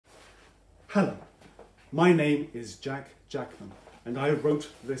Hello, my name is Jack Jackman and I wrote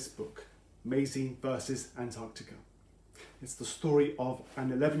this book, Maisie versus Antarctica. It's the story of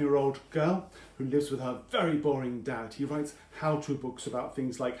an 11-year-old girl who lives with her very boring dad. He writes how-to books about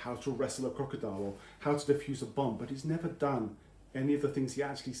things like how to wrestle a crocodile or how to defuse a bomb, but he's never done any of the things he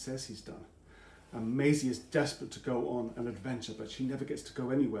actually says he's done. And Maisie is desperate to go on an adventure, but she never gets to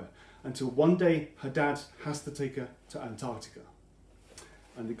go anywhere until one day her dad has to take her to Antarctica.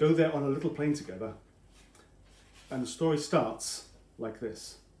 And they go there on a little plane together. And the story starts like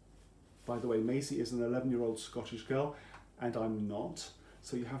this. By the way, Maisie is an 11-year-old Scottish girl, and I'm not,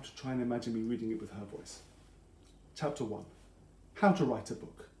 so you have to try and imagine me reading it with her voice. Chapter 1. How to write a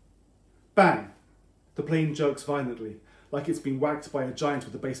book. Bang! The plane jerks violently, like it's been whacked by a giant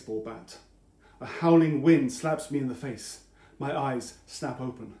with a baseball bat. A howling wind slaps me in the face. My eyes snap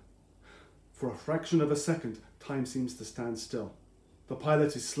open. For a fraction of a second, time seems to stand still. The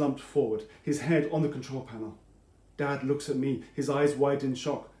pilot is slumped forward, his head on the control panel. Dad looks at me, his eyes wide in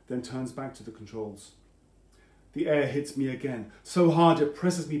shock, then turns back to the controls. The air hits me again, so hard it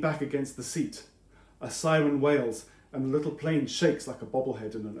presses me back against the seat. A siren wails, and the little plane shakes like a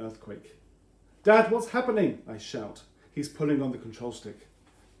bobblehead in an earthquake. "Dad, what's happening?" I shout. He's pulling on the control stick.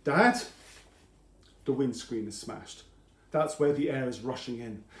 "Dad?" The windscreen is smashed. That's where the air is rushing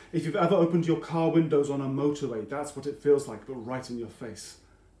in. If you've ever opened your car windows on a motorway, that's what it feels like, but right in your face.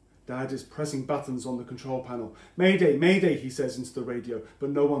 Dad is pressing buttons on the control panel. "Mayday, mayday," he says into the radio,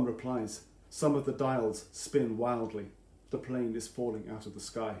 but no one replies. Some of the dials spin wildly. The plane is falling out of the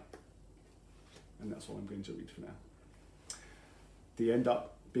sky. And that's all I'm going to read for now. They end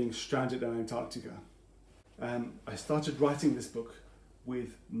up being stranded in Antarctica. I started writing this book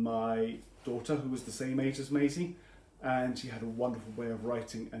with my daughter, who was the same age as Maisie, and she had a wonderful way of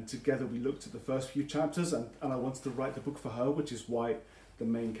writing, and together we looked at the first few chapters, and I wanted to write the book for her, which is why the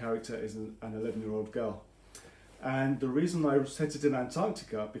main character is an 11-year-old girl. And the reason I set it in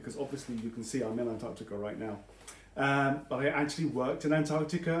Antarctica, because obviously you can see I'm in Antarctica right now, but I actually worked in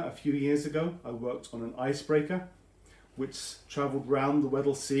Antarctica a few years ago. I worked on an icebreaker which travelled round the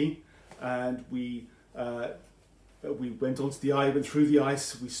Weddell Sea, and we went onto the ice, went through the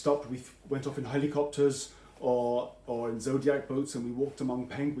ice, we stopped, we went off in helicopters or in Zodiac boats, and we walked among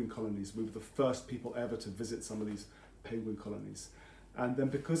penguin colonies. We were the first people ever to visit some of these penguin colonies. And then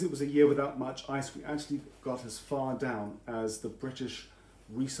because it was a year without much ice, we actually got as far down as the British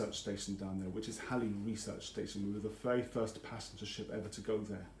research station down there, which is Halley Research Station. We were the very first passenger ship ever to go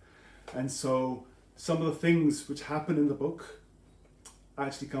there. And so some of the things which happen in the book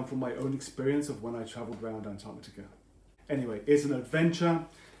actually come from my own experience of when I travelled around Antarctica. Anyway, it's an adventure.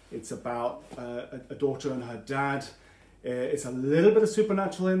 It's about a daughter and her dad. It's a little bit of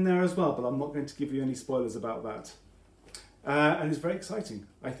supernatural in there as well, but I'm not going to give you any spoilers about that. And it's very exciting,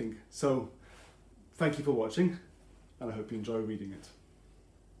 I think. So thank you for watching, and I hope you enjoy reading it.